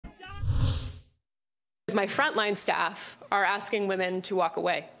My frontline staff are asking women to walk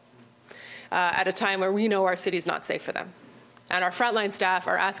away at a time where we know our city is not safe for them. And our frontline staff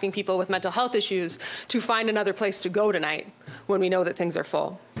are asking people with mental health issues to find another place to go tonight when we know that things are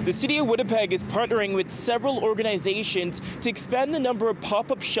full. The City of Winnipeg is partnering with several organizations to expand the number of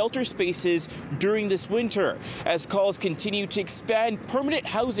pop-up shelter spaces during this winter, as calls continue to expand permanent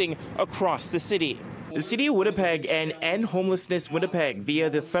housing across the city. The City of Winnipeg and End Homelessness Winnipeg, via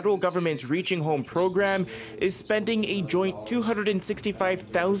the federal government's Reaching Home program, is spending a joint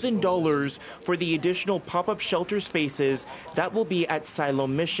 $265,000 for the additional pop-up shelter spaces that will be at Silo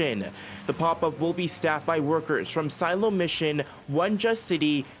Mission. The pop-up will be staffed by workers from Silo Mission, One Just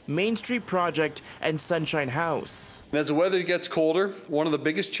City, Main Street Project, and Sunshine House. And as the weather gets colder, one of the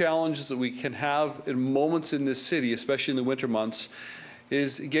biggest challenges that we can have in moments in this city, especially in the winter months,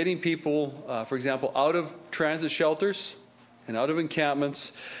 is getting people, for example, out of transit shelters and out of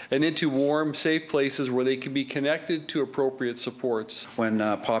encampments and into warm, safe places where they can be connected to appropriate supports. When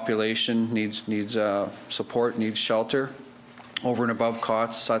population needs support, needs shelter, over and above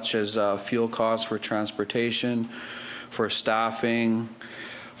costs such as fuel costs for transportation, for staffing,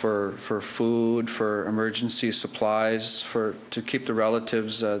 for food, for emergency supplies, to keep the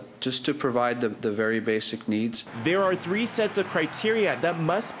relatives, just to provide the very basic needs. There are 3 sets of criteria that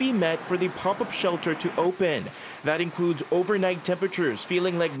must be met for the pop-up shelter to open. That includes overnight temperatures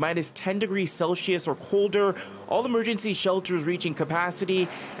feeling like -10 degrees Celsius or colder, all emergency shelters reaching capacity,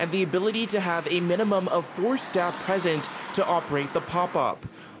 and the ability to have a minimum of 4 staff present to operate the pop-up.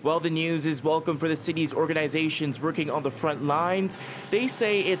 While the news is welcome for the city's organizations working on the front lines, they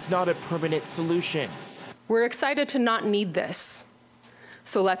say it's not a permanent solution. We're excited to not need this,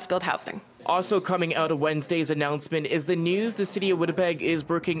 so let's build housing. Also coming out of Wednesday's announcement is the news the City of Winnipeg is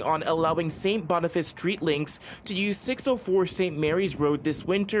working on allowing St. Boniface Street Links to use 604 St. Mary's Road this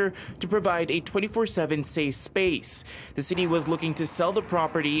winter to provide a 24/7 safe space. The city was looking to sell the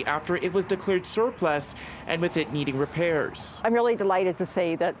property after it was declared surplus and with it needing repairs. I'm really delighted to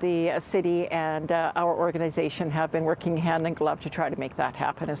say that the city and our organization have been working hand in glove to try to make that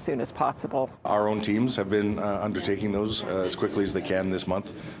happen as soon as possible. Our own teams have been undertaking those as quickly as they can this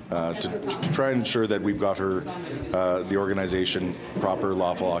month to try and ensure that we've got the organization proper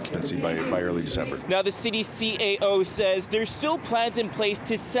lawful occupancy by early December. Now the city CAO says there's still plans in place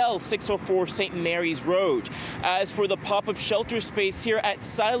to sell 604 St. Mary's Road. As for the pop-up shelter space here at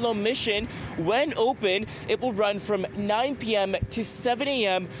Silo Mission, when open, it will run from 9 p.m. to 7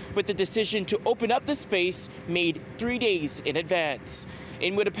 a.m. with the decision to open up the space made 3 days in advance.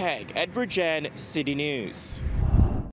 In Winnipeg, Edward Jan, City News.